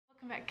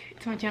back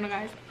to my channel,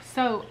 guys.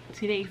 So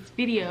today's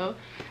video,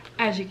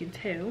 as you can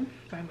tell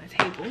by my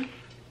table,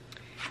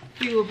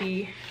 we will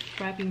be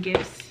wrapping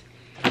gifts.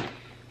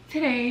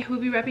 Today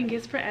we'll be wrapping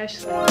gifts for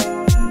Ashley. So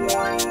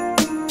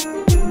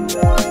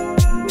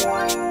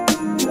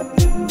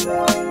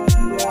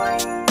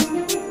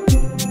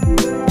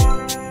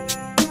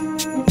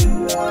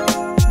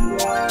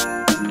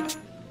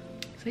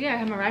yeah, I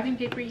have my wrapping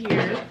paper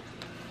here.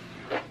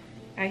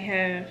 I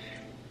have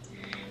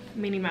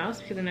Minnie Mouse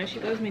because I know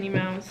she loves Minnie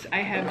Mouse. I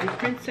have the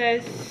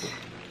princess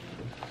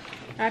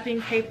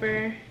wrapping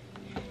paper,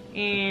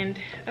 and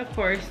of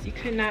course you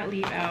could not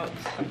leave out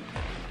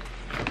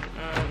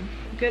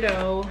good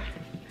old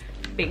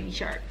baby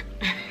shark.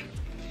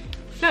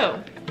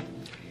 So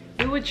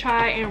we would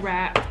try and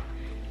wrap.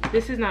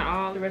 This is not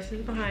all, the rest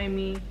is behind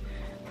me.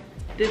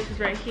 This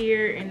is right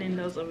here, and then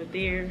those over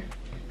there.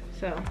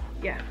 So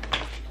yeah,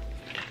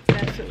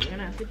 that's what we're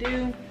gonna have to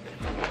do,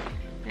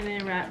 and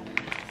then wrap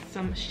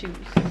some shoes.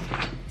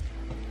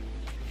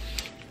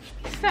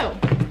 So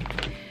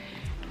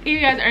if you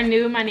guys are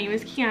new, my name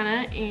is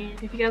Kiana,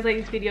 and if you guys like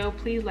this video,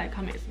 please like,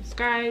 comment,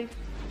 subscribe,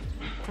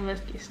 and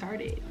let's get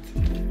started.